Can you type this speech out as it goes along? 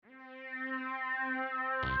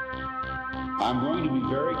I'm going to be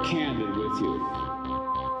very candid with you.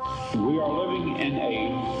 We are living in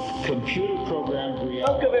a computer-programmed reality.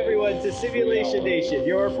 Welcome, everyone, to Simulation Nation,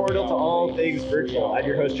 your portal to all things virtual. I'm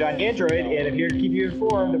your host, John Android, and I'm here to keep you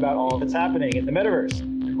informed about all that's happening in the metaverse.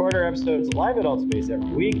 We record our episodes live at Altspace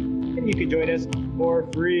every week, and you can join us for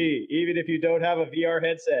free, even if you don't have a VR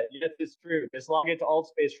headset. Yes, it's true. Just log into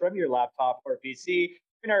Altspace from your laptop or PC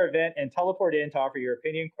in our event and teleport in to offer your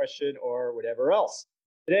opinion, question, or whatever else.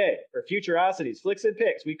 Today, for Futurosities, Flicks and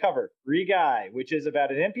Picks, we cover Free Guy, which is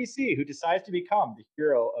about an NPC who decides to become the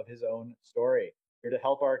hero of his own story. Here to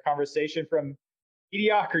help our conversation from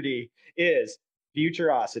mediocrity is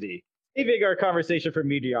Futurosity, saving our conversation from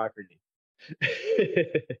mediocrity.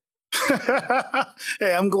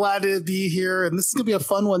 Hey, I'm glad to be here, and this is going to be a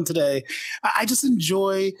fun one today. I just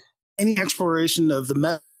enjoy any exploration of the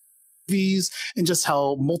movies and just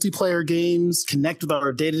how multiplayer games connect with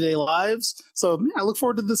our day-to-day lives. So yeah, I look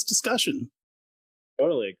forward to this discussion.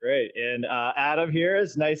 Totally, great. And Adam here.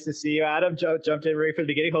 It's nice to see you. Adam jumped in right from the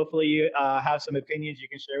beginning. Hopefully you have some opinions you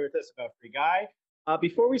can share with us about Free Guy.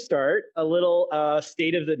 Before we start, a little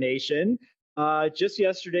state of the nation. Just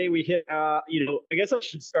yesterday we hit, I guess I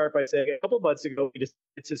should start by saying a couple months ago, we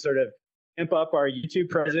decided to sort of amp up our YouTube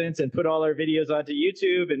presence and put all our videos onto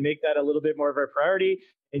YouTube and make that a little bit more of our priority.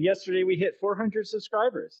 And yesterday we hit 400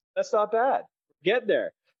 subscribers. That's not bad. We're getting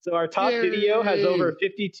there. So our top video has over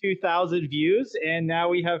 52,000 views, and now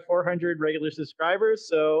we have 400 regular subscribers.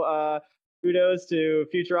 So kudos to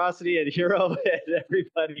Futurosity and Hero and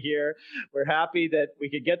everybody here. We're happy that we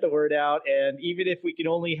could get the word out. And even if we can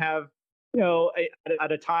only have,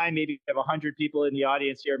 at a time, maybe we have 100 people in the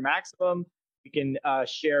audience here maximum, we can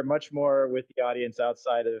share much more with the audience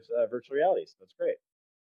outside of virtual reality. So that's great.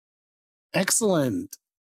 Excellent.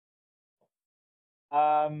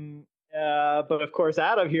 But of course,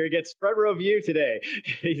 Adam here gets front row view today.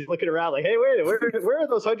 He's looking around like, hey, where are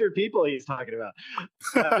those 100 people he's talking about?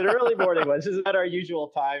 An early morning one. This is not our usual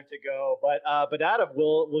time to go. But Adam,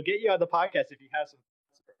 we'll get you on the podcast if you have some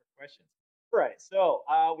questions. All right. So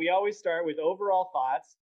we always start with overall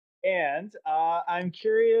thoughts. And I'm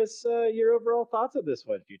curious your overall thoughts of this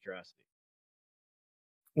one, Futurosity.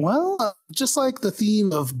 Well, just like the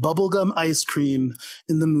theme of bubblegum ice cream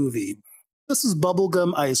in the movie. This is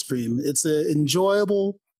bubblegum ice cream. It's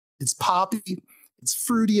enjoyable, it's poppy, it's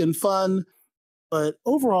fruity and fun, but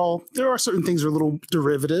overall, there are certain things that are a little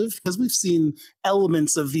derivative because we've seen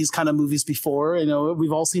elements of these kind of movies before.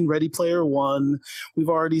 We've all seen Ready Player One. We've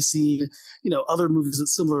already seen, other movies with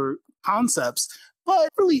similar concepts, but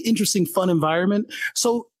really interesting, fun environment.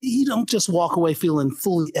 So you don't just walk away feeling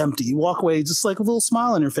fully empty. You walk away just like a little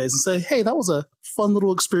smile on your face and say, hey, that was a fun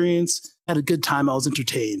little experience. Had a good time. I was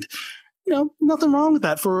entertained. Nothing wrong with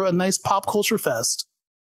that for a nice pop culture fest.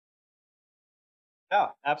 Yeah,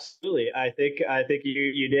 absolutely. I think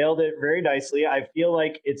you nailed it very nicely. I feel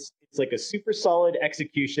like it's like a super solid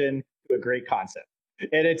execution to a great concept.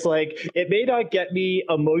 And it's like, it may not get me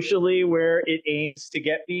emotionally where it aims to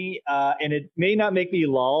get me, and it may not make me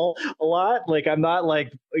lull a lot. Like, I'm not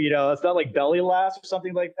like, it's not like belly laughs or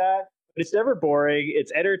something like that. But it's never boring.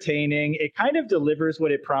 It's entertaining. It kind of delivers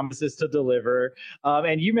what it promises to deliver.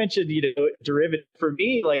 And you mentioned, derivative. For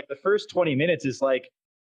me, like the first 20 minutes is like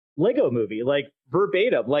Lego movie, like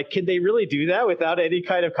verbatim. Like, can they really do that without any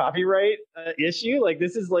kind of copyright issue? Like,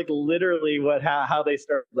 this is like literally how they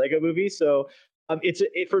start Lego movie. So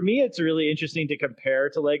for me, it's really interesting to compare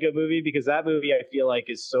to Lego movie because that movie I feel like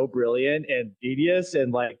is so brilliant and genius,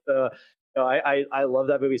 and like I love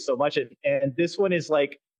that movie so much. And this one is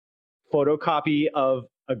like photocopy of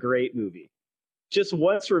a great movie, just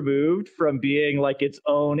once removed from being like its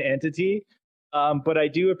own entity. But I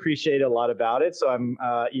do appreciate a lot about it, so I'm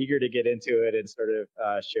eager to get into it and sort of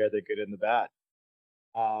share the good and the bad.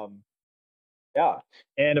 Yeah,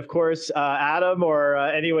 and of course, Adam or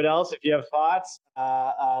anyone else, if you have thoughts,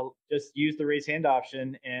 just use the raise hand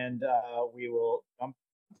option, and we will jump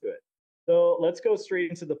into it. So let's go straight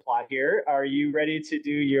into the plot here. Are you ready to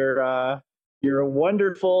do your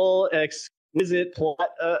wonderful, exquisite plot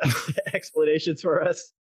explanations for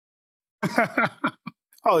us?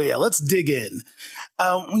 Oh, yeah, let's dig in.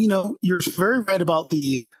 You're very right about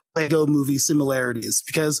the Lego movie similarities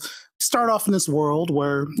because we start off in this world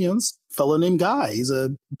where, this fellow named Guy, he's a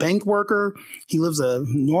bank worker. He lives a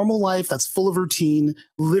normal life that's full of routine.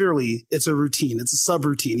 Literally, it's a routine. It's a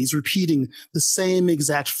subroutine. He's repeating the same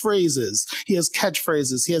exact phrases. He has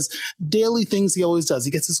catchphrases. He has daily things he always does.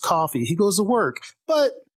 He gets his coffee. He goes to work.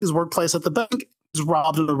 But his workplace at the bank is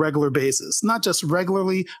robbed on a regular basis. Not just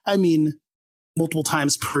regularly, I mean multiple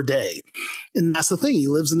times per day. And that's the thing. He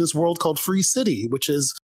lives in this world called Free City, which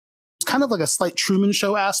is kind of like a slight Truman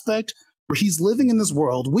Show aspect, where he's living in this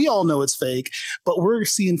world. We all know it's fake, but we're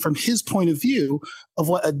seeing from his point of view of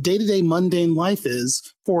what a day-to-day mundane life is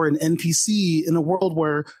for an NPC in a world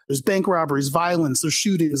where there's bank robberies, violence, there's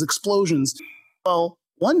shootings, explosions. Well,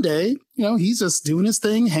 one day, he's just doing his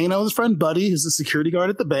thing, hanging out with his friend Buddy, who's a security guard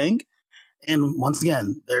at the bank. And once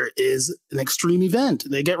again, there is an extreme event.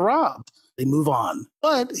 They get robbed. They move on.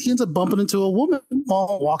 But he ends up bumping into a woman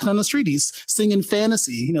while walking on the street. He's singing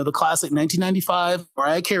Fantasy, the classic 1995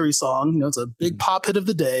 Mariah Carey song. It's a big pop hit of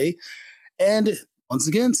the day. And once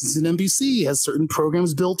again, since an NBC, he has certain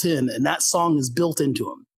programs built in, and that song is built into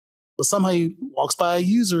him. But somehow he walks by a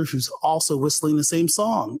user who's also whistling the same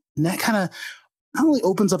song. And that kind of not only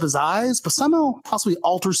opens up his eyes, but somehow possibly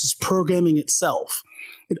alters his programming itself.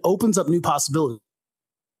 It opens up new possibilities.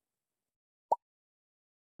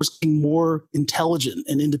 Being more intelligent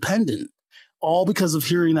and independent, all because of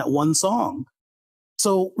hearing that one song.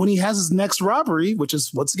 So when he has his next robbery, which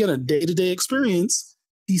is once again a day-to-day experience,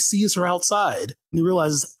 he sees her outside and he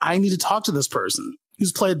realizes, I need to talk to this person,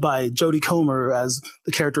 who's played by Jodie Comer as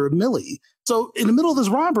the character of Millie. So in the middle of this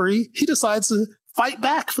robbery, he decides to fight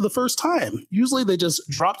back for the first time. Usually they just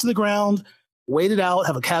drop to the ground, wait it out,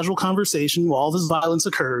 have a casual conversation while all this violence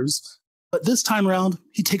occurs. But this time around,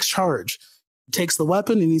 he takes charge. Takes the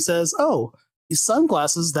weapon and he says, oh, these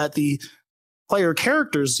sunglasses that the player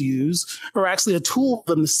characters use are actually a tool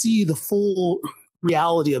for them to see the full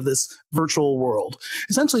reality of this virtual world.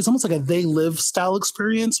 Essentially, it's almost like a They Live style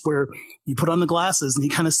experience where you put on the glasses and you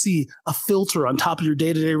kind of see a filter on top of your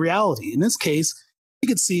day-to-day reality. In this case, you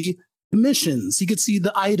could see the missions, you could see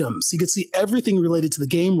the items, you could see everything related to the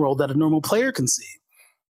game world that a normal player can see.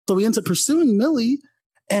 So he ends up pursuing Millie,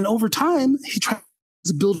 and over time, he tries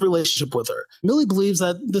to build a relationship with her. Millie believes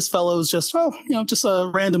that this fellow is just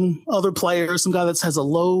a random other player, some guy that has a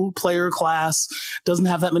low player class, doesn't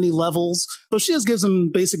have that many levels. So she just gives him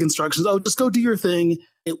basic instructions. Oh, just go do your thing.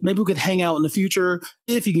 Maybe we could hang out in the future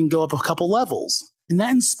if you can go up a couple levels. And that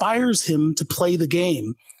inspires him to play the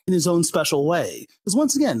game in his own special way. Because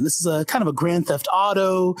once again, this is a kind of a Grand Theft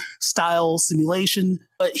Auto style simulation,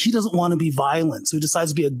 but he doesn't want to be violent. So he decides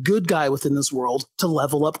to be a good guy within this world to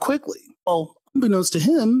level up quickly. Well, unbeknownst to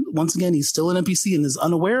him, once again, he's still an NPC and is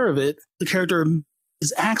unaware of it. The character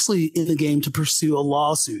is actually in the game to pursue a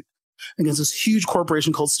lawsuit against this huge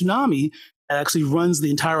corporation called Tsunami that actually runs the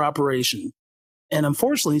entire operation. And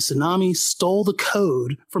unfortunately, Tsunami stole the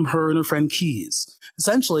code from her and her friend Keys.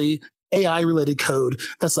 Essentially, AI-related code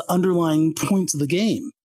that's the underlying points of the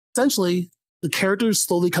game. Essentially, the characters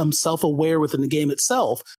slowly become self-aware within the game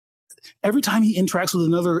itself. Every time he interacts with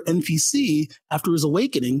another NPC after his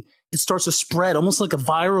awakening, it starts to spread almost like a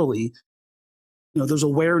virally. There's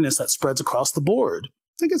awareness that spreads across the board.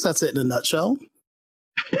 I guess that's it in a nutshell.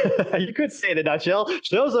 You could say in a nutshell.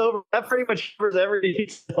 Show's over. That pretty much covers everything.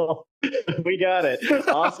 So we got it.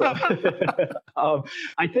 Awesome.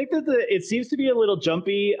 I think that it seems to be a little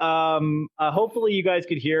jumpy. Hopefully you guys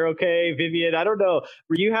could hear okay. Vivian, I don't know.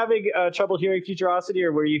 Were you having trouble hearing Futurosity,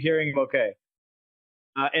 or were you hearing him okay?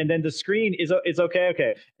 And then the screen is okay.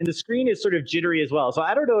 Okay. And the screen is sort of jittery as well. So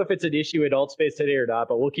I don't know if it's an issue in Altspace today or not,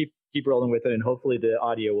 but we'll keep rolling with it, and hopefully the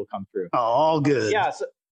audio will come through. Oh, all good. Yeah.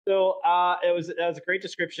 So it was a great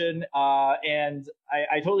description. And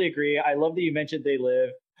I totally agree. I love that you mentioned They Live.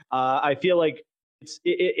 I feel like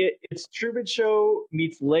it's Truman Show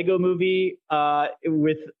meets Lego Movie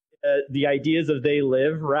with the ideas of They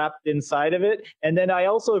Live wrapped inside of it. And then I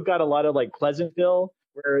also have got a lot of like Pleasantville,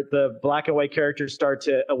 where the black and white characters start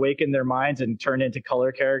to awaken their minds and turn into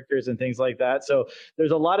color characters and things like that. So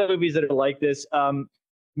there's a lot of movies that are like this.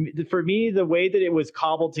 For me, the way that it was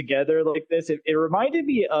cobbled together like this, it reminded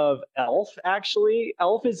me of Elf, actually.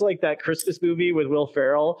 Elf is like that Christmas movie with Will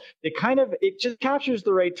Ferrell. It just captures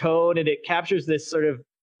the right tone, and it captures this sort of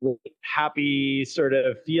happy sort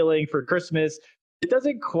of feeling for Christmas. It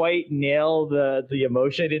doesn't quite nail the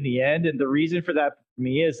emotion in the end. And the reason for that for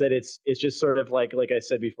me is that it's just sort of like I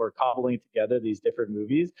said before, cobbling together these different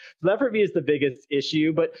movies. So that for me is the biggest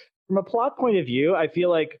issue. But from a plot point of view, I feel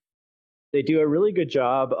like they do a really good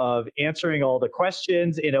job of answering all the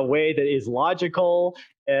questions in a way that is logical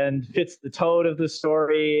and fits the tone of the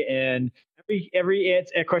story. And every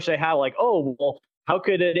question I have, like, oh, well, how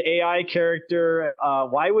could an AI character,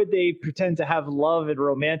 why would they pretend to have love and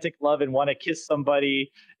romantic love and want to kiss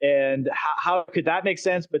somebody? And how could that make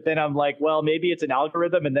sense? But then I'm like, well, maybe it's an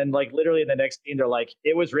algorithm. And then like literally in the next scene, they're like,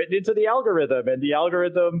 it was written into the algorithm. And the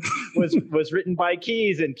algorithm was written by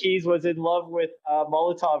Keys, and Keys was in love with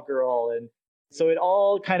Molotov Girl. And so it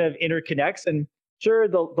all kind of interconnects. And sure,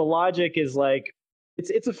 the logic is like,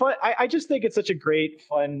 it's a fun, I just think it's such a great,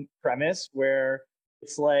 fun premise where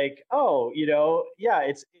it's like, oh, yeah,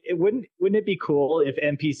 it wouldn't it be cool if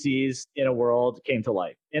NPCs in a world came to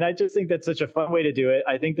life? And I just think that's such a fun way to do it.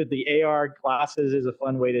 I think that the AR glasses is a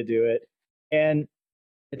fun way to do it. And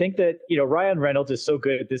I think that, Ryan Reynolds is so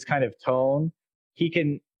good at this kind of tone.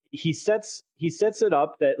 He sets it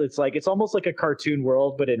up that it's almost like a cartoon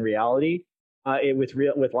world, but in reality,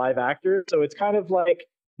 with live actors. So it's kind of like,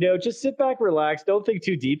 just sit back, relax, don't think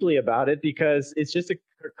too deeply about it, because it's just a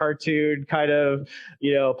cartoon kind of,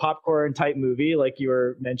 popcorn type movie, like you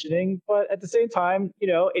were mentioning. But at the same time,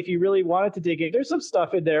 if you really wanted to dig in, there's some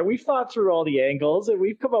stuff in there. We've thought through all the angles and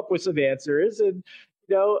we've come up with some answers, and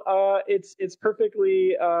it's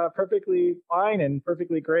perfectly fine and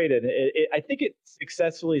perfectly great, and I think it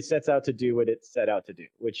successfully sets out to do what it set out to do,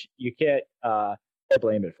 which you can't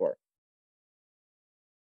blame it for.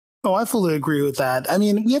 Oh, I fully agree with that. I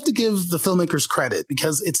mean, we have to give the filmmakers credit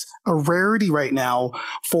because it's a rarity right now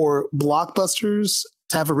for blockbusters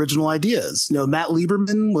to have original ideas. Matt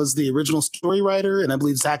Lieberman was the original story writer, and I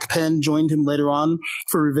believe Zach Penn joined him later on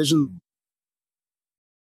for revision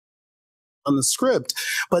on the script.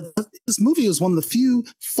 But this movie is one of the few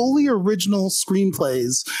fully original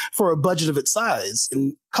screenplays for a budget of its size.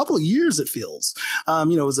 In a couple of years, it feels.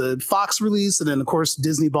 It was a Fox release, and then, of course,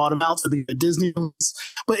 Disney bought them out, so it'd be a Disney release.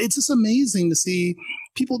 But it's just amazing to see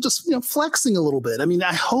people just, flexing a little bit. I mean,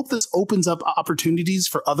 I hope this opens up opportunities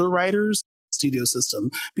for other writers studio system,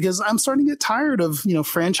 because I'm starting to get tired of,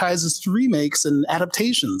 franchises, remakes, and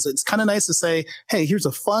adaptations. It's kind of nice to say, hey, here's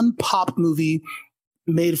a fun pop movie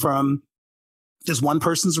made from just one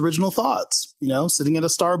person's original thoughts, sitting at a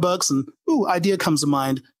Starbucks and, idea comes to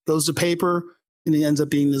mind, goes to paper, and it ends up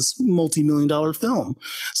being this multi-million-dollar film.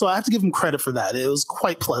 So I have to give him credit for that. It was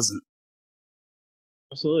quite pleasant.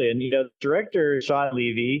 Absolutely. And, director Sean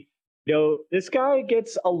Levy, this guy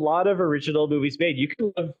gets a lot of original movies made. You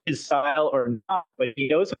can love his style or not, but he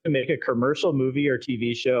knows how to make a commercial movie or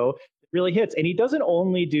TV show that really hits. And he doesn't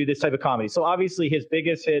only do this type of comedy. So obviously his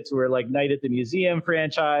biggest hits were like Night at the Museum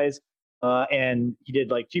franchise, and he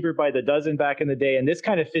did like Cheaper by the Dozen back in the day. And this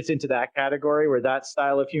kind of fits into that category, where that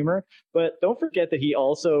style of humor. But don't forget that he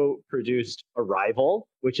also produced Arrival,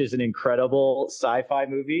 which is an incredible sci-fi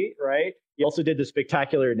movie, right? He also did The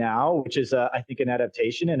Spectacular Now, which is, I think, an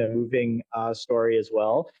adaptation and a moving story as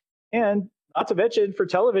well. And not to mention, for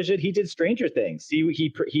television, he did Stranger Things.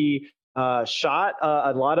 He shot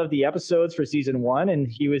a lot of the episodes for season 1, and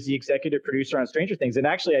he was the executive producer on Stranger Things. And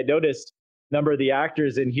actually, I noticed number of the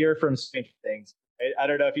actors in here from Stranger Things. Right? I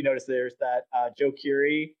don't know if you noticed, there's that Joe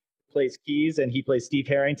Keery plays Keys, and he plays Steve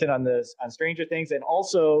Harrington on Stranger Things, and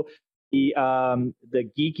also the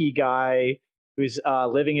geeky guy who's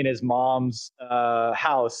living in his mom's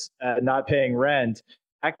house, not paying rent.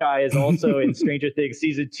 That guy is also in Stranger Things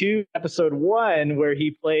season 2, episode 1, where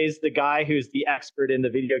he plays the guy who's the expert in the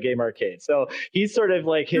video game arcade. So he's sort of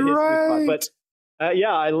like his spot. But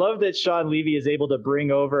yeah, I love that Sean Levy is able to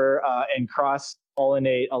bring over and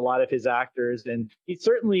cross-pollinate a lot of his actors. And he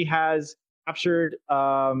certainly has captured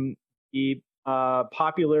the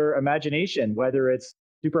popular imagination, whether it's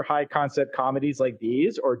super high concept comedies like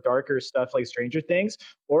these, or darker stuff like Stranger Things,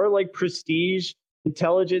 or like prestige,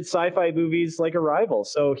 intelligent sci-fi movies like Arrival.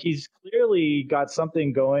 So he's clearly got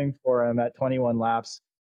something going for him at 21 Laps.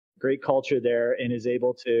 Great culture there, and is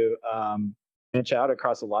able to branch out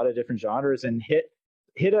across a lot of different genres and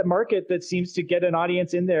hit a market that seems to get an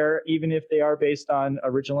audience in there, even if they are based on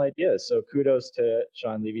original ideas. So kudos to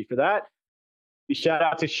Sean Levy for that. We shout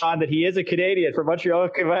out to Sean that he is a Canadian from Montreal,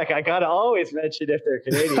 Quebec. I gotta always mention if they're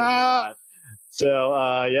Canadian.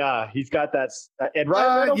 So yeah, he's got that. And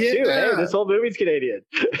Ryan Reynolds too. Hey, this whole movie's Canadian.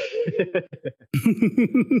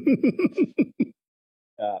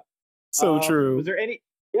 So true. Was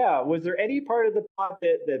there any part of the plot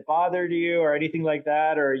that bothered you or anything like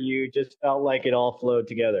that, or you just felt like it all flowed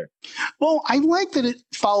together? Well, I like that it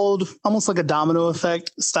followed almost like a domino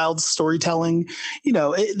effect styled storytelling.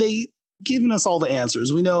 They given us all the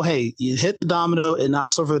answers. We know, hey, you hit the domino, it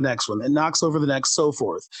knocks over the next one, it knocks over the next, so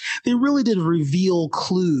forth. They really did reveal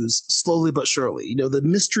clues slowly but surely, the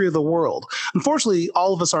mystery of the world. Unfortunately,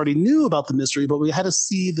 all of us already knew about the mystery, but we had to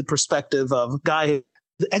see the perspective of a guy,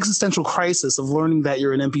 the existential crisis of learning that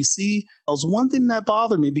you're an NPC. That was one thing that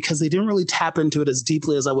bothered me, because they didn't really tap into it as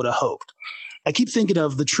deeply as I would have hoped. I keep thinking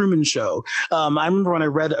of The Truman Show. I remember when I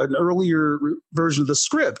read an earlier version of the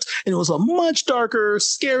script, and it was a much darker,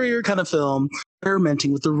 scarier kind of film,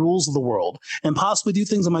 experimenting with the rules of the world and possibly do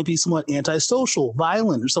things that might be somewhat antisocial,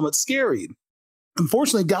 violent, or somewhat scary.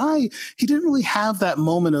 Unfortunately, Guy, he didn't really have that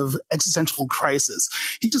moment of existential crisis.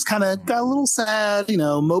 He just kind of got a little sad,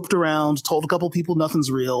 moped around, told a couple people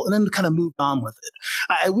nothing's real, and then kind of moved on with it.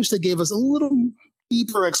 I wish they gave us a little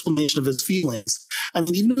deeper explanation of his feelings. I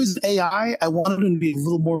mean, even though he's an AI, I wanted him to be a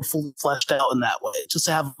little more fully fleshed out in that way, just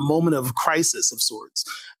to have a moment of crisis of sorts.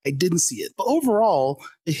 I didn't see it. But overall,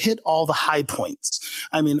 it hit all the high points.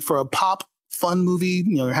 I mean, for a pop fun movie,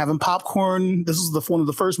 you know, you're having popcorn. This was one of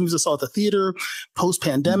the first movies I saw at the theater,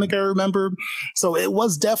 post-pandemic, I remember. So it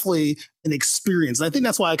was definitely an experience. And I think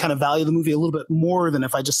that's why I kind of value the movie a little bit more than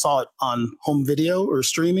if I just saw it on home video or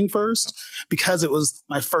streaming first, because it was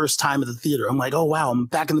my first time at the theater. I'm like, oh, wow, I'm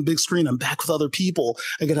back in the big screen. I'm back with other people.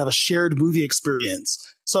 I could have a shared movie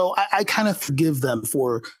experience. So I kind of forgive them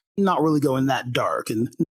for not really going that dark.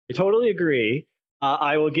 And I totally agree.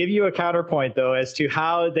 I will give you a counterpoint, though, as to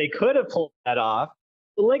how they could have pulled that off.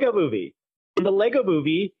 The Lego movie. In the Lego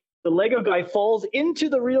movie, the Lego guy falls into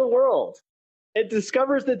the real world and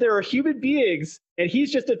discovers that there are human beings and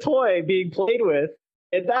he's just a toy being played with.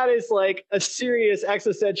 And that is like a serious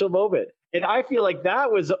existential moment. And I feel like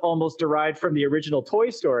that was almost derived from the original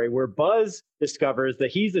Toy Story, where Buzz discovers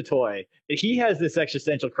that he's a toy, that he has this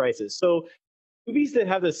existential crisis. So movies that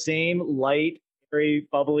have the same light, very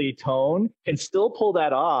bubbly tone can still pull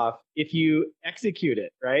that off if you execute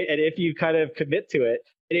it, right? And if you kind of commit to it,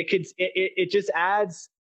 and it just adds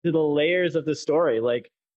to the layers of the story. Like,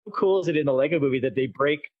 how cool is it in the Lego movie that they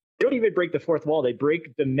don't even break the fourth wall. They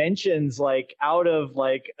break dimensions like out of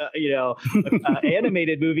like,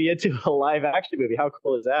 animated movie into a live action movie. How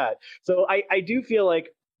cool is that? So I do feel like,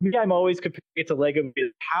 maybe I'm always comparing it to Lego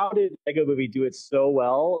movie. How did Lego movie do it so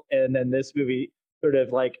well? And then this movie sort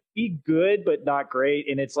of like be good, but not great.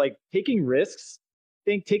 And it's like taking risks.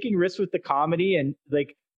 I think taking risks with the comedy, and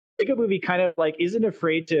like Lego movie kind of like isn't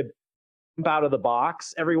afraid to jump out of the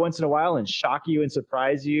box every once in a while and shock you and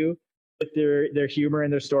surprise you with their humor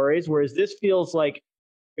and their stories. Whereas this feels like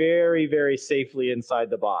very, very safely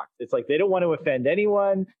inside the box. It's like they don't want to offend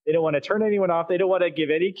anyone. They don't want to turn anyone off. They don't want to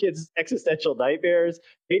give any kids existential nightmares.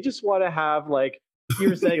 They just want to have, like you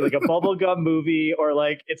were saying, like a bubblegum movie, or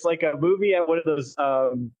like it's like a movie at one of those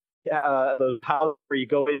houses where you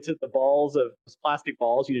go into the balls of plastic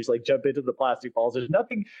balls. You just like jump into the plastic balls. There's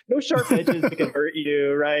nothing, no sharp edges that can hurt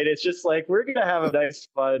you, right? It's just like, we're gonna have a nice,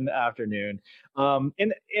 fun afternoon.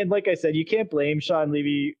 And like I said, you can't blame Sean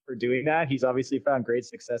Levy for doing that. He's obviously found great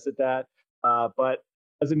success at that. But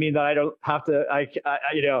doesn't mean that I don't have to.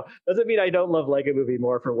 Doesn't mean I don't love Lego Movie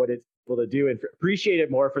more for what it's able to do, and appreciate it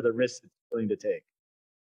more for the risks it's willing to take.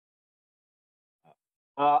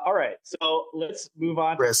 All right, so let's move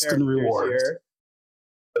on to risk and rewards here.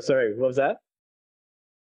 Oh, sorry, what was that?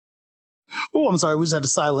 Oh, I'm sorry. We just had a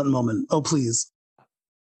silent moment. Oh, please.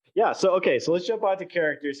 Yeah. So let's jump on to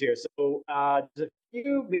characters here. So there's a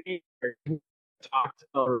few maybe talked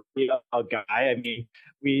about a guy. I mean,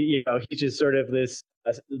 he's just sort of this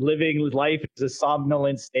living life as a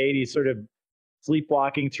somnolent state. He's sort of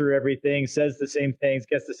sleepwalking through everything, says the same things,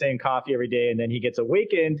 gets the same coffee every day, and then he gets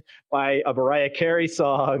awakened by a Mariah Carey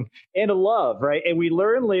song and a love, right? And we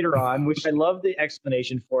learn later on, which I love the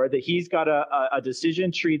explanation for, that he's got a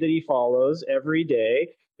decision tree that he follows every day.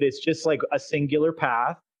 It's just like a singular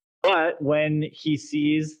path. But when he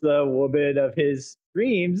sees the woman of his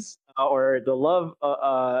dreams, or the love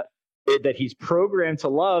that he's programmed to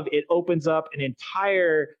love, it opens up an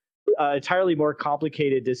entirely more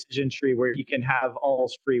complicated decision tree where he can have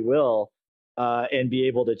almost free will and be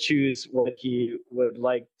able to choose what he would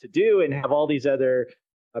like to do, and have all these other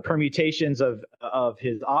permutations of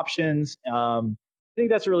his options. I think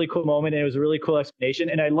that's a really cool moment, and it was a really cool explanation.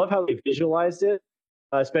 And I love how they visualized it,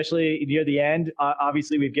 especially near the end.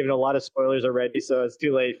 Obviously, we've given a lot of spoilers already, so it's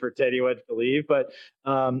too late for anyone to leave. But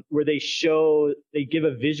where they give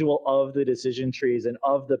a visual of the decision trees and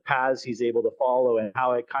of the paths he's able to follow, and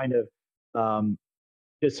how it kind of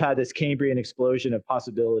just had this Cambrian explosion of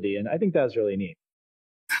possibility. And I think that was really neat.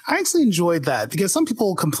 I actually enjoyed that, because some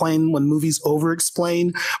people complain when movies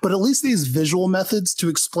over-explain, but at least these visual methods to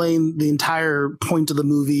explain the entire point of the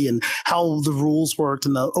movie and how the rules worked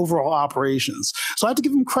and the overall operations. So I have to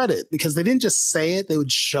give them credit, because they didn't just say it, they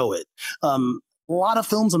would show it. A lot of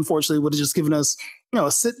films, unfortunately, would have just given us, a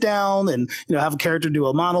sit down and, have a character do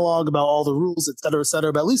a monologue about all the rules, et cetera, et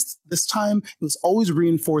cetera. But at least this time, it was always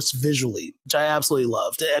reinforced visually, which I absolutely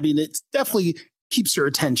loved. I mean, it's definitely keeps your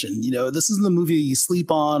attention. This isn't the movie you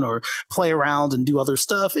sleep on or play around and do other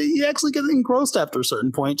stuff. You actually get engrossed after a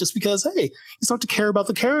certain point, just because, hey, you start to care about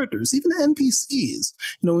the characters, even the NPCs.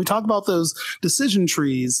 We talk about those decision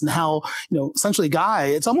trees and how, essentially Guy,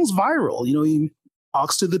 it's almost viral. He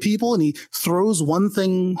talks to the people and he throws one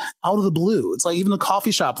thing out of the blue. It's like even the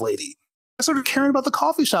coffee shop lady. I started caring about the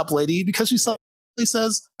coffee shop lady because she suddenly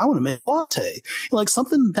says, I want to make a latte. Like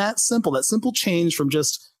something that simple change from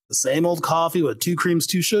just the same old coffee with 2 creams,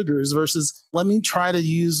 2 sugars versus let me try to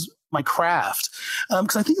use my craft.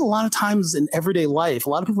 Because I think a lot of times in everyday life, a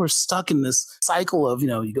lot of people are stuck in this cycle of,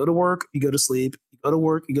 you go to work, you go to sleep, you go to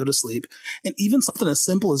work, you go to sleep. And even something as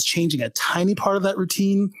simple as changing a tiny part of that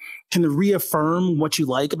routine can reaffirm what you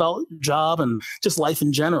like about your job and just life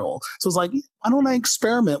in general. So it's like, why don't I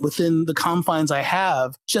experiment within the confines I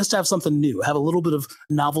have just to have something new, have a little bit of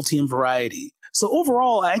novelty and variety. So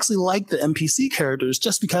overall, I actually like the NPC characters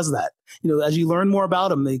just because of that. As you learn more about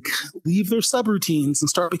them, they leave their subroutines and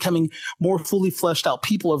start becoming more fully fleshed out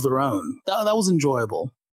people of their own. That was enjoyable.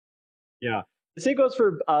 Yeah. The same goes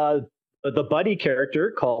for the Buddy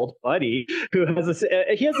character called Buddy, who has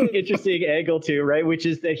he has an interesting angle too, right? Which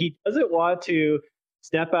is that he doesn't want to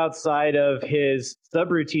step outside of his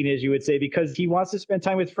subroutine, as you would say, because he wants to spend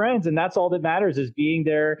time with friends, and that's all that matters is being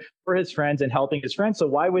there for his friends and helping his friends. So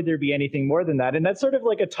why would there be anything more than that? And that's sort of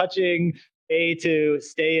like a touching way to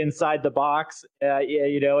stay inside the box, and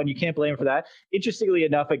you can't blame him for that. Interestingly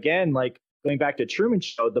enough, again, like going back to Truman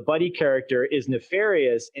Show, the Buddy character is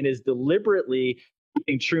nefarious and is deliberately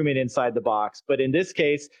keeping Truman inside the box. But in this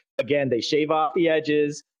case, again, they shave off the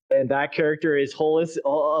edges. And that character is altruistic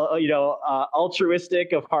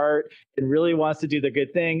of heart and really wants to do the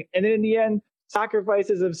good thing. And then in the end,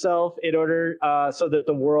 sacrifices himself in order so that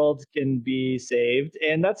the world can be saved.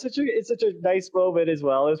 And that's such a nice moment as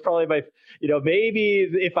well. It was probably maybe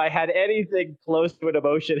if I had anything close to an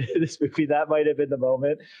emotion in this movie, that might have been the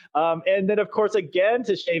moment. And then, of course, again,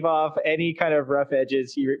 to shave off any kind of rough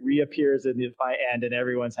edges, he reappears in the end and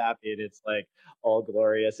everyone's happy. And it's like all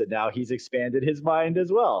glorious. And now he's expanded his mind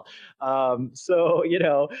as well. That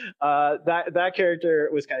character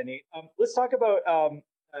was kind of neat. Let's talk about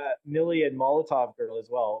Millie and Molotov Girl as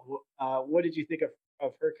well. What did you think of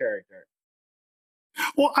her character?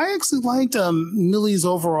 Well, I actually liked Millie's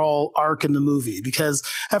overall arc in the movie because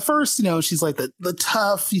at first, she's like the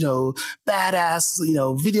tough,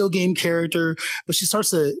 badass, video game character, but she starts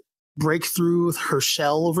to break through with her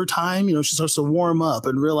shell over time. She starts to warm up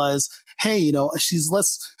and realize, hey, she's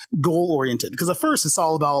less goal oriented because at first it's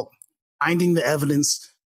all about finding the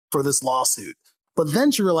evidence for this lawsuit. But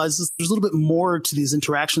then she realizes there's a little bit more to these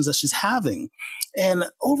interactions that she's having. And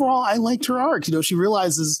overall, I liked her arc. She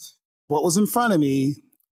realizes what was in front of me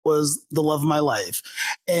was the love of my life.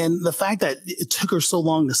 And the fact that it took her so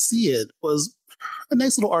long to see it was a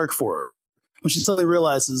nice little arc for her. When she suddenly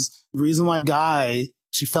realizes the reason why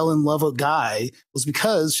she fell in love with Guy was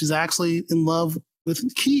because she's actually in love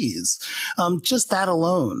with Keys. Just that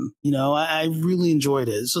alone, I really enjoyed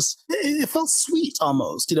it. It felt sweet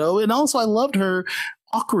almost, and also I loved her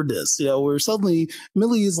awkwardness, where suddenly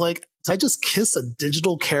Millie is like, did I just kiss a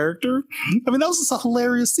digital character? I mean, that was just a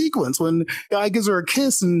hilarious sequence when Guy gives her a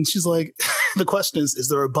kiss and she's like, the question is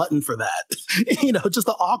there a button for that? Just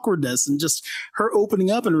the awkwardness and just her opening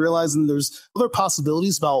up and realizing there's other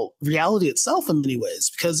possibilities about reality itself in many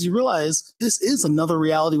ways, because you realize this is another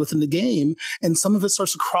reality within the game and some of it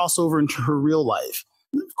starts to cross over into her real life.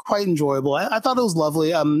 Quite enjoyable. I thought it was lovely.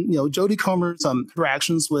 Jodie Comer's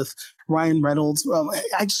interactions with Ryan Reynolds.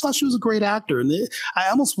 I just thought she was a great actor, and I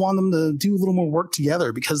almost want them to do a little more work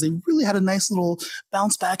together because they really had a nice little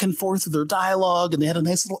bounce back and forth with their dialogue, and they had a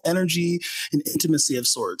nice little energy and intimacy of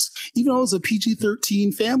sorts. Even though it was a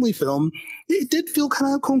PG-13 family film, it did feel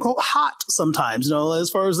kind of quote unquote hot sometimes. As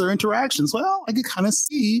far as their interactions. Well, I could kind of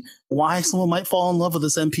see why someone might fall in love with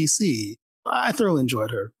this NPC. I thoroughly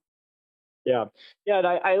enjoyed her. Yeah. And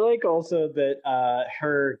I like also that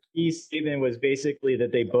her key statement was basically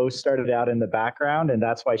that they both started out in the background, and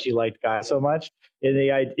that's why she liked Guy so much. And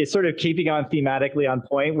it's sort of keeping on thematically on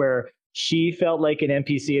point where she felt like an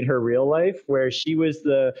NPC in her real life, where she was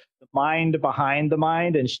the mind behind the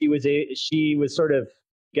mind, and she was sort of,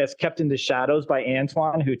 I guess, kept in the shadows by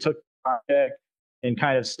Antoine, who took the project and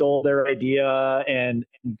kind of stole their idea and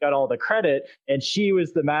got all the credit. And she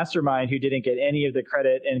was the mastermind who didn't get any of the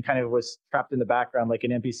credit and kind of was trapped in the background like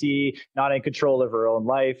an NPC, not in control of her own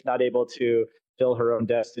life, not able to fill her own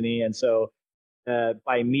destiny. And so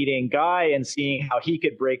by meeting Guy and seeing how he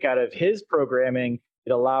could break out of his programming,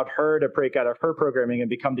 it allowed her to break out of her programming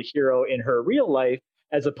and become the hero in her real life,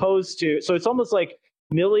 as opposed to, so it's almost like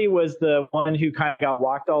Millie was the one who kind of got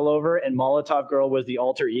walked all over, and Molotov Girl was the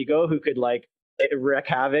alter ego who could like wreak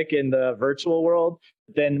havoc in the virtual world.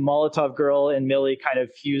 Then Molotov Girl and Millie kind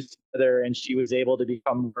of fused together, and she was able to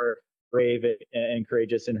become more brave and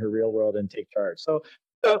courageous in her real world and take charge. So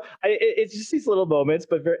it's just these little moments,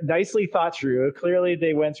 but very nicely thought through. Clearly,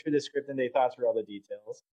 they went through the script and they thought through all the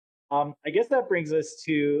details. I guess that brings us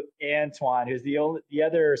to Antoine, who's the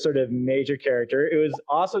other sort of major character. It was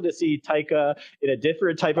awesome to see Taika in a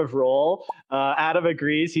different type of role. Adam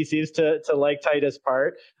agrees; he seems to like Taika's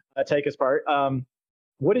part.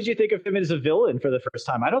 What did you think of him as a villain for the first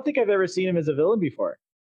time? I don't think I've ever seen him as a villain before.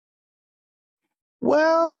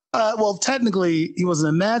 Well, technically, he was an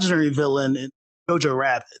imaginary villain in Jojo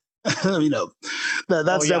Rabbit. you know,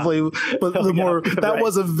 that's yeah. definitely but the more that right.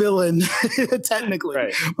 was a villain technically.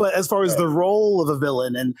 Right. But as far as the role of a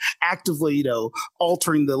villain and actively,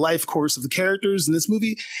 altering the life course of the characters in this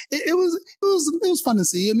movie, it was fun to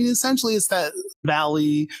see. I mean, essentially, it's that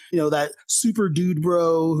Valley, that super dude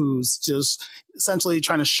bro who's just essentially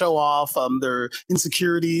trying to show off their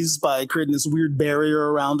insecurities by creating this weird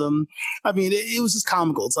barrier around them. I mean, it was just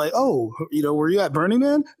comical. It's like, oh, were you at Burning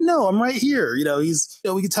Man? No, I'm right here.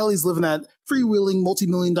 We could tell he's living that freewheeling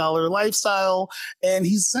multi-million-dollar lifestyle, and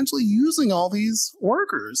he's essentially using all these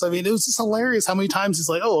workers. I mean, it was just hilarious how many times he's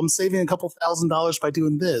like, oh, I'm saving a couple $1,000s by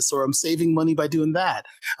doing this, or I'm saving money by doing that.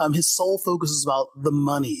 His sole focus is about the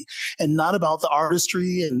money and not about the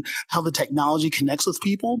artistry and how the technology connects with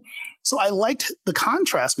people. So I liked the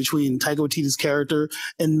contrast between Taika Waititi's character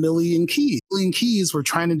and Millie and Keys. Millie and Keys were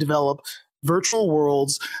trying to develop virtual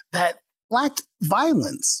worlds that lacked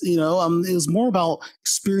violence. It was more about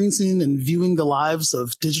experiencing and viewing the lives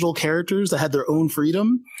of digital characters that had their own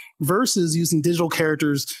freedom versus using digital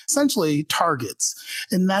characters, essentially targets.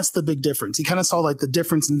 And that's the big difference. You kind of saw like the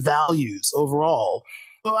difference in values overall.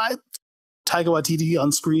 So Taika Waititi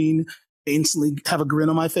on screen, I instantly have a grin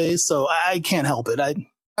on my face. So I can't help it. I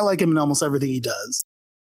like him in almost everything he does.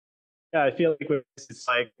 Yeah, I feel like it's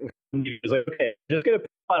like, okay, just gonna put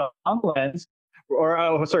on a long lens, or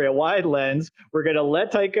a wide lens. We're gonna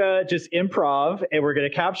let Taika just improv, and we're gonna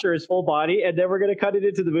capture his full body, and then we're gonna cut it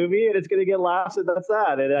into the movie, and it's gonna get laughs, and that's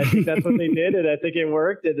that. And I think that's what they did, and I think it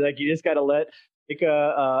worked. And like, you just gotta let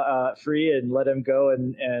Taika free and let him go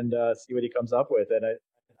and see what he comes up with. And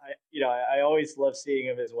I always love seeing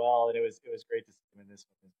him as well, and it was great to see him in this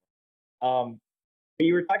one.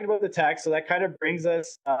 You were talking about the tech, so that kind of brings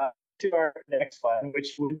us to our next one,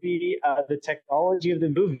 which would be the technology of the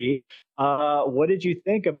movie. What did you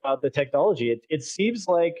think about the technology? It seems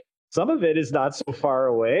like some of it is not so far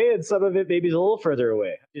away, and some of it maybe is a little further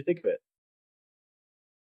away. What do you think of it?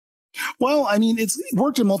 Well, I mean, it's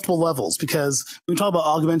worked in multiple levels because we talk about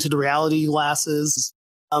augmented reality glasses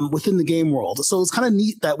within the game world. So it's kind of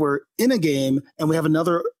neat that we're in a game and we have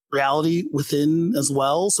another reality within as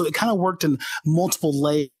well. So it kind of worked in multiple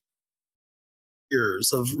layers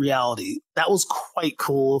of reality. That was quite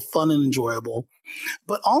cool, fun and enjoyable.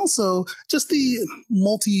 But also just the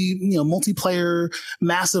multiplayer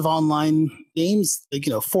massive online games like,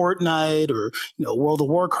 Fortnite or, World of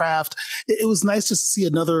Warcraft. It was nice just to see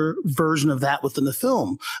another version of that within the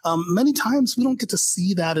film. Many times we don't get to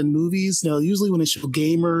see that in movies. Usually when they show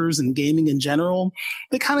gamers and gaming in general,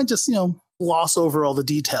 they kind of just, gloss over all the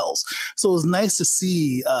details. So it was nice to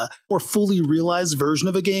see a more fully realized version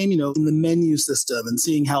of a game, in the menu system and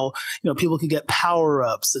seeing how, people could get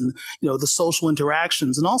power-ups and, the social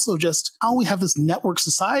interactions, and also just how we have this network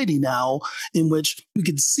society now in which we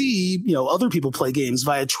could see, other people play games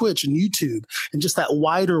via Twitch and YouTube, and just that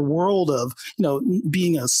wider world of,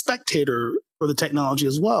 being a spectator for the technology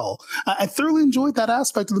as well. I thoroughly enjoyed that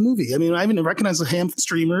aspect of the movie. I mean, I even recognized a handful of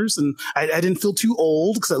streamers, and I didn't feel too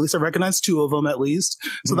old because at least I recognized two of them at least.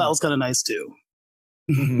 So that was kind of nice too.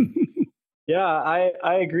 Yeah,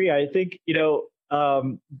 I agree. I think,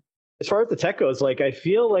 as far as the tech goes, like, I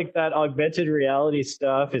feel like that augmented reality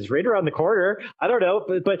stuff is right around the corner. I don't know,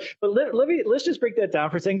 but let's just break that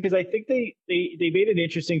down for a second, because I think they made an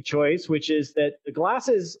interesting choice, which is that the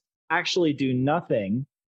glasses actually do nothing.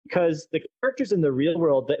 Because the characters in the real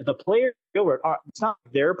world, the players in the real world, it's not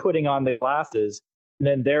like they're putting on the glasses and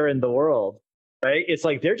then they're in the world, right? It's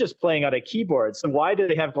like they're just playing on a keyboard. So why do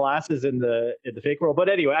they have glasses in the fake world? But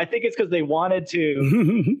anyway, I think it's because they wanted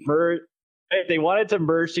to merge. They wanted to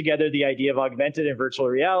merge together the idea of augmented and virtual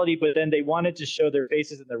reality, but then they wanted to show their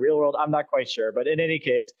faces in the real world. I'm not quite sure, but in any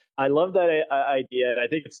case, I love that idea. And I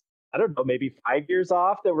think it's, I don't know, maybe 5 years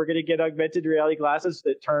off that we're going to get augmented reality glasses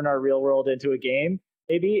that turn our real world into a game.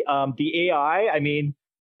 Maybe the AI, I mean,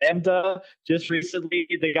 LaMDA, just recently,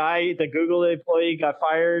 the Google employee got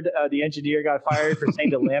fired, the engineer got fired for saying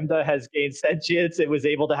that LaMDA has gained sentience. It was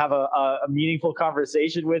able to have a meaningful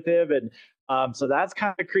conversation with him. And so that's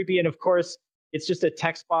kind of creepy. And of course, it's just a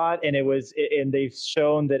text bot, and and they've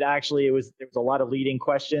shown that actually there was a lot of leading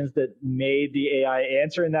questions that made the AI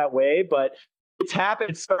answer in that way. But it's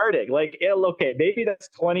happened, starting. Like, okay, maybe that's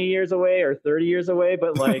 20 years away or 30 years away,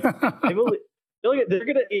 but like, they're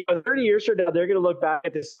gonna 30 years from now, they're gonna look back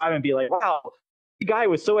at this time and be like, wow, the guy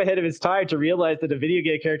was so ahead of his time to realize that a video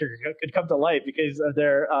game character could come to life because of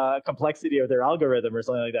their complexity of their algorithm or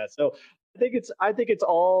something like that. So I think it's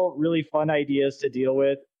all really fun ideas to deal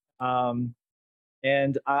with.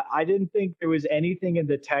 And I didn't think there was anything in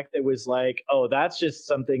the tech that was like, oh, that's just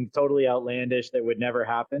something totally outlandish that would never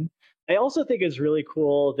happen. I also think it's really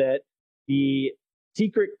cool that the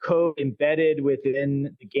secret code embedded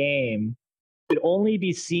within the game could only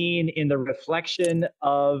be seen in the reflection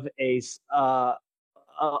of the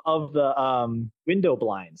window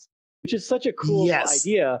blinds, which is such a cool Yes.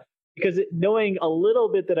 idea. Because knowing a little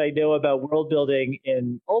bit that I know about world building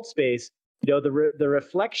in Altspace, the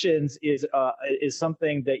reflections is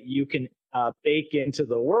something that you can bake into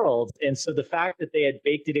the world, and so the fact that they had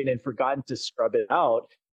baked it in and forgotten to scrub it out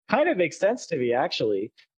kind of makes sense to me,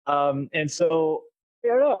 actually. And so I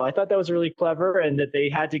don't know. I thought that was really clever, and that they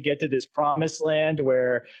had to get to this promised land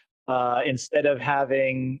where instead of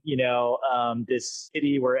having this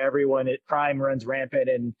city where crime runs rampant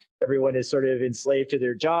and everyone is sort of enslaved to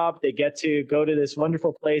their job, they get to go to this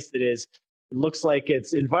wonderful place that looks like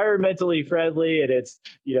it's environmentally friendly, and it's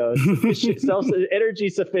energy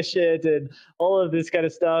sufficient and all of this kind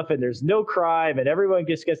of stuff, and there's no crime and everyone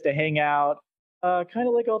just gets to hang out, kind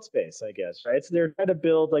of like Altspace, I guess, right? So they're trying to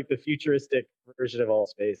build like the futuristic version of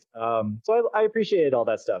Altspace. So I appreciated all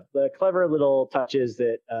that stuff, the clever little touches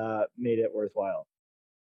that made it worthwhile.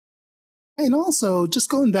 And also, just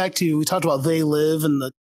going back to, we talked about They Live and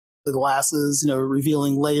the glasses,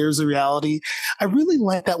 revealing layers of reality. I really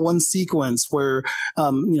like that one sequence where,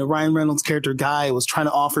 Ryan Reynolds' character Guy was trying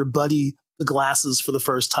to offer Buddy the glasses for the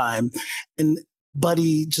first time. And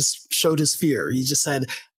Buddy just showed his fear. He just said,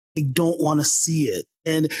 I don't want to see it.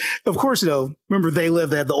 And of course, remember They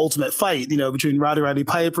Live, they had the ultimate fight, between Roddy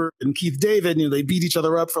Piper and Keith David. They beat each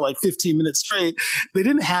other up for like 15 minutes straight. They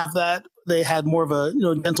didn't have that. They had more of a,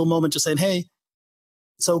 gentle moment just saying, hey,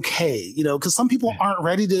 it's okay, because some people aren't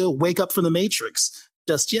ready to wake up from the Matrix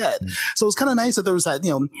just yet. So it's kind of nice that there was that,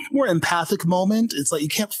 more empathic moment. It's like you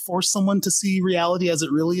can't force someone to see reality as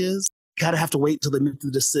it really is. You gotta have to wait until they make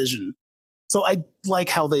the decision. So I like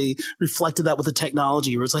how they reflected that with the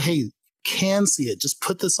technology, where it's like, hey, you can see it, just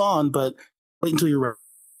put this on, but wait until you're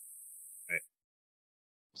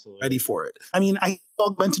ready for it. I mean, I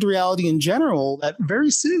augmented reality in general, that very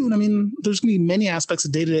soon, there's going to be many aspects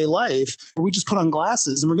of day-to-day life where we just put on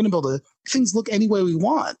glasses and we're going to be able to things look any way we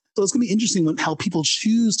want. So it's going to be interesting how people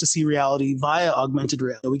choose to see reality via augmented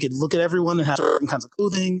reality. We could look at everyone and have certain kinds of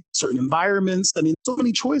clothing, certain environments. So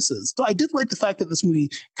many choices. So I did like the fact that this movie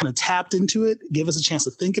kind of tapped into it, gave us a chance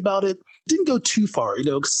to think about it. Didn't go too far,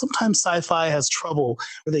 because sometimes sci-fi has trouble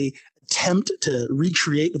where they attempt to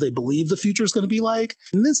recreate what they believe the future is going to be like.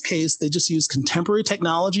 In this case, they just used contemporary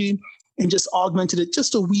technology and just augmented it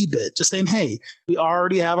just a wee bit, just saying, hey, we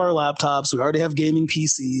already have our laptops, we already have gaming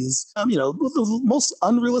PCs. The most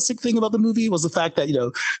unrealistic thing about the movie was the fact that,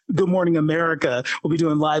 Good Morning America will be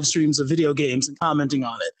doing live streams of video games and commenting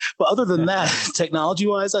on it. But other than that,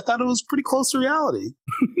 technology-wise, I thought it was pretty close to reality.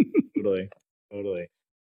 Totally.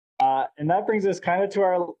 And that brings us kind of to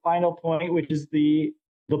our final point, which is the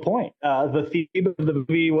point, the theme of the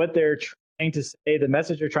movie, what they're trying to say, the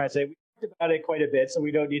message they're trying to say. We talked about it quite a bit, so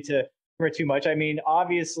we don't need to cover too much.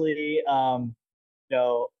 Obviously, in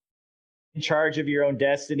charge of your own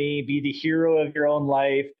destiny, be the hero of your own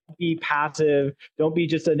life, be passive, don't be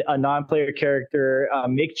just a non-player character,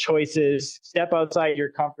 make choices, step outside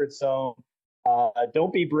your comfort zone,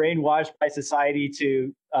 don't be brainwashed by society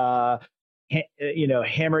to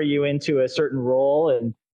hammer you into a certain role,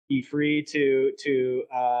 and be free to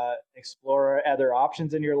explore other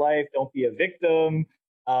options in your life. Don't be a victim.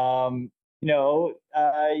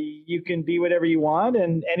 You can be whatever you want,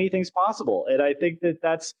 and anything's possible. And I think that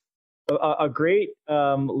that's a great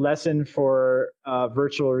lesson for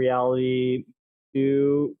virtual reality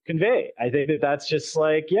to convey. I think that that's just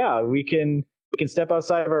like, we can step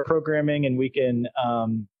outside of our programming, and we can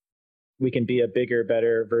be a bigger,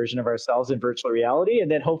 better version of ourselves in virtual reality.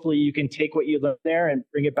 And then hopefully you can take what you learn there and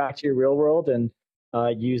bring it back to your real world, and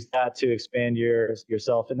use that to expand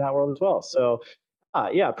yourself in that world as well. So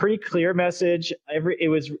pretty clear message.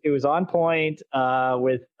 It was on point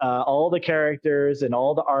with all the characters and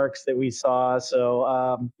all the arcs that we saw.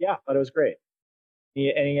 So but it was great.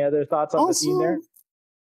 Any other thoughts on the theme there?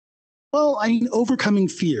 Well, overcoming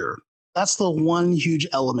fear. That's the one huge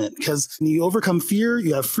element, because when you overcome fear,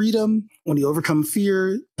 you have freedom. When you overcome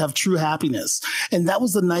fear, you have true happiness. And that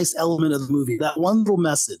was the nice element of the movie, that one little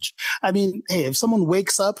message. Hey, if someone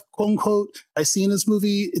wakes up, quote unquote, by seeing this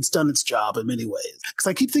movie, it's done its job in many ways. Because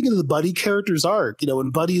I keep thinking of the Buddy character's arc, when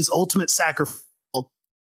Buddy's ultimate sacrifice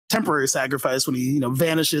temporary sacrifice when he,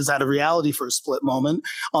 vanishes out of reality for a split moment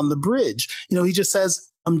on the bridge. He just says,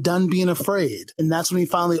 I'm done being afraid. And that's when he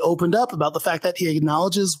finally opened up about the fact that he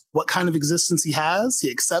acknowledges what kind of existence he has.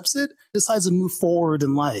 He accepts it, decides to move forward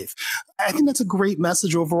in life. I think that's a great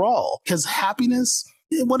message overall, because happiness,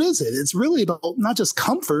 what is it? It's really about not just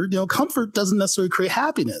comfort. Comfort doesn't necessarily create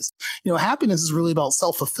happiness. Happiness is really about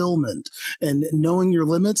self-fulfillment and knowing your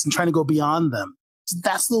limits and trying to go beyond them. So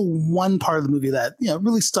that's the one part of the movie that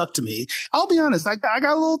really stuck to me. I'll be honest, I got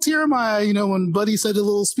a little tear in my eye, when Buddy said a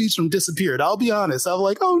little speech and disappeared. I'll be honest, I was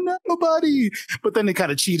like, oh no, Buddy. But then they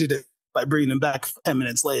kind of cheated it by bringing him back 10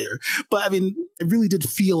 minutes later. But I mean, it really did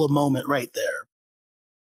feel a moment right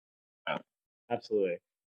there. Absolutely.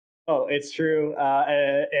 Oh, it's true.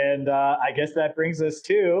 And I guess that brings us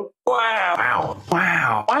to Wow.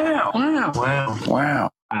 Wow.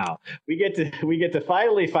 We get to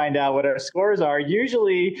finally find out what our scores are.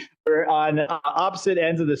 Usually we're on opposite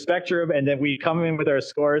ends of the spectrum, and then we come in with our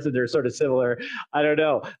scores and they're sort of similar. I don't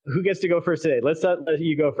know. Who gets to go first today? Let's let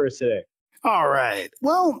you go first today. All right.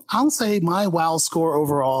 Well, I'll say my WoW score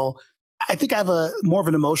overall, I think I have more of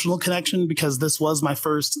an emotional connection because this was my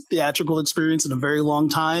first theatrical experience in a very long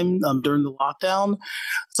time during the lockdown.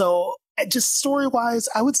 So just story-wise,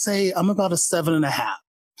 I would say I'm about a 7.5.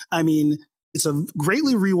 I mean, it's a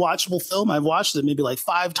greatly rewatchable film. I've watched it maybe like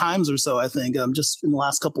 5 times or so, I think, just in the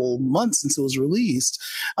last couple months since it was released.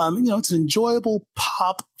 It's an enjoyable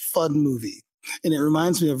pop fun movie. And it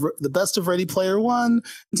reminds me of the best of Ready Player One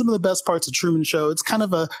and some of the best parts of Truman Show. It's kind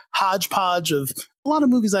of a hodgepodge of a lot of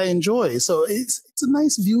movies I enjoy. So it's a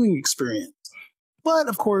nice viewing experience. But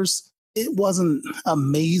of course, it wasn't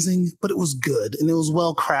amazing, but it was good and it was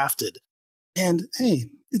well crafted. And hey,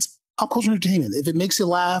 it's pop culture entertainment. If it makes you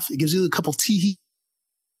laugh, it gives you a couple tee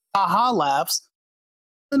aha laughs.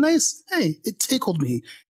 It tickled me.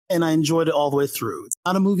 And I enjoyed it all the way through. It's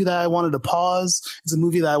not a movie that I wanted to pause. It's a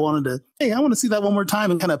movie that I wanted to, I want to see that one more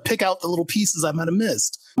time and kind of pick out the little pieces I might have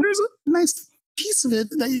missed. There's a nice piece of it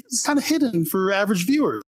that is kind of hidden for average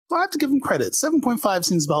viewers. So I have to give them credit. 7.5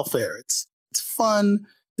 seems about fair. It's fun,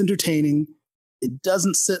 entertaining. It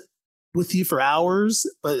doesn't sit with you for hours,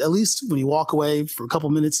 but at least when you walk away for a couple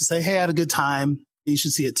minutes, you say, hey, I had a good time. You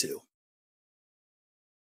should see it too.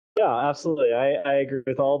 Yeah, absolutely. I agree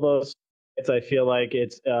with all those. I feel like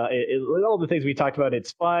it's all the things we talked about.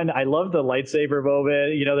 It's fun. I love the lightsaber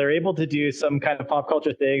moment. They're able to do some kind of pop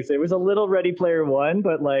culture things. There was a little Ready Player One,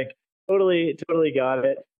 but like totally got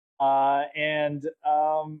it. And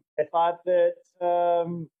I thought that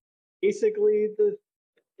basically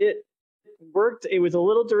it worked. It was a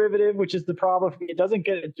little derivative, which is the problem. It doesn't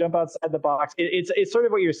jump outside the box. It's sort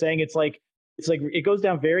of what you're saying. It's like it goes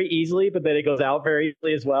down very easily, but then it goes out very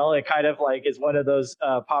easily as well. It kind of like is one of those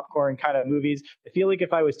popcorn kind of movies. I feel like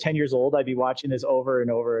if I was 10 years old, I'd be watching this over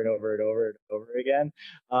and over and over and over and over again.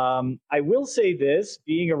 I will say this,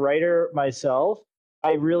 being a writer myself,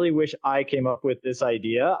 I really wish I came up with this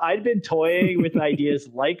idea. I'd been toying with ideas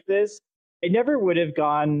like this. I never would have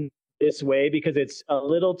gone this way because it's a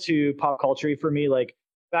little too pop culture for me. Like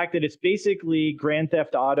the fact that it's basically Grand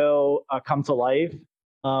Theft Auto come to life.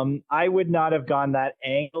 I would not have gone that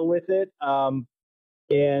angle with it.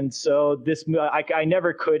 And so I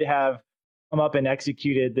never could have come up and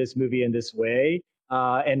executed this movie in this way.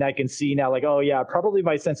 And I can see now, like, oh yeah, probably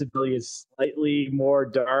my sensibility is slightly more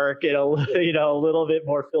dark and a little bit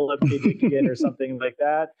more Philip K. Dick or something like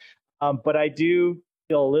that. But I do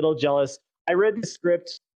feel a little jealous. I read the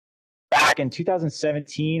script back in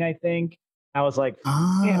 2017, I think. I was like,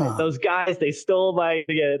 damn it, those guys, they stole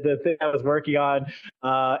the thing I was working on.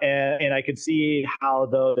 And I could see how,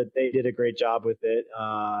 though, that they did a great job with it.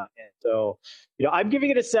 And so, I'm giving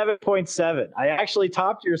it a 7.7. I actually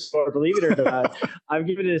topped your score, believe it or not. I'm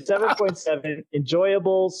giving it a 7.7.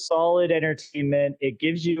 Enjoyable, solid entertainment. It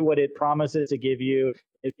gives you what it promises to give you.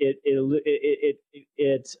 It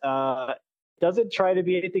doesn't try to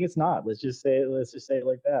be anything it's not. Let's just say it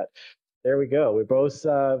like that. There we go. We both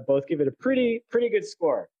give it a pretty good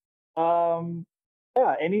score.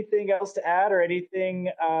 Yeah. Anything else to add, or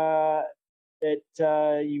anything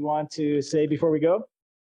that you want to say before we go?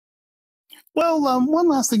 Well, one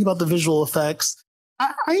last thing about the visual effects.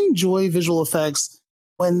 I enjoy visual effects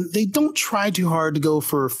when they don't try too hard to go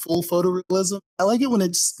for full photorealism. I like it when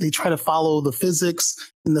they try to follow the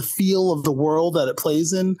physics and the feel of the world that it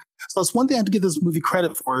plays in. So it's one thing I have to give this movie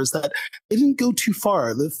credit for, is that they didn't go too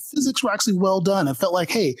far. The physics were actually well done. It felt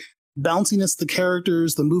like, hey, bounciness, the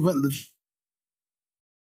characters, the movement,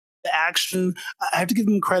 the action. I have to give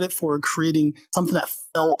them credit for creating something that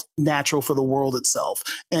felt natural for the world itself.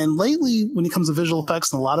 And lately, when it comes to visual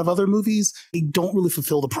effects in a lot of other movies, they don't really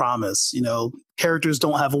fulfill the promise. Characters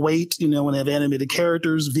don't have weight. When they have animated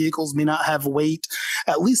characters, vehicles may not have weight.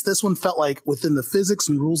 At least this one felt like within the physics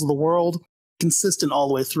and rules of the world, consistent all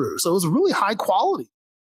the way through. So it was really high quality.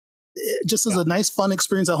 It just as a nice, fun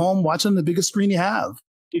experience at home, watching the biggest screen you have.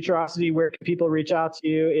 Futurosity, where can people reach out to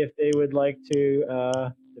you if they would like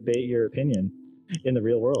to debate your opinion in the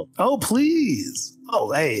real world? Oh, please.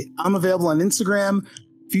 Oh, hey, I'm available on Instagram,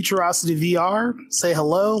 Futurosity VR. Say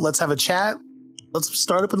hello. Let's have a chat. Let's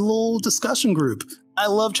start up a little discussion group. I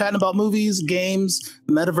love chatting about movies, games,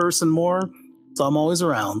 metaverse, and more. So I'm always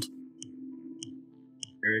around.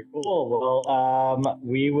 Very cool. Well,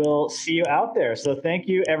 we will see you out there. So thank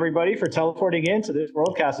you, everybody, for teleporting into this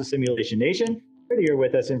Worldcast of Simulation Nation. Whether you're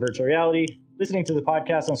with us in virtual reality, listening to the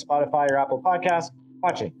podcast on Spotify or Apple Podcasts,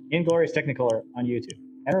 watching Inglorious Technicolor on YouTube.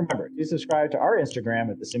 And remember, do subscribe to our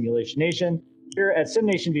Instagram at The Simulation Nation, here at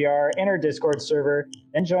SimNation VR, and our Discord server.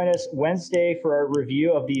 Then join us Wednesday for our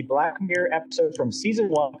review of the Black Mirror episode from season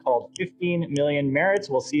 1 called 15 Million Merits.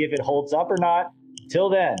 We'll see if it holds up or not. Till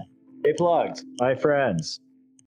then, stay plugged. Bye, friends.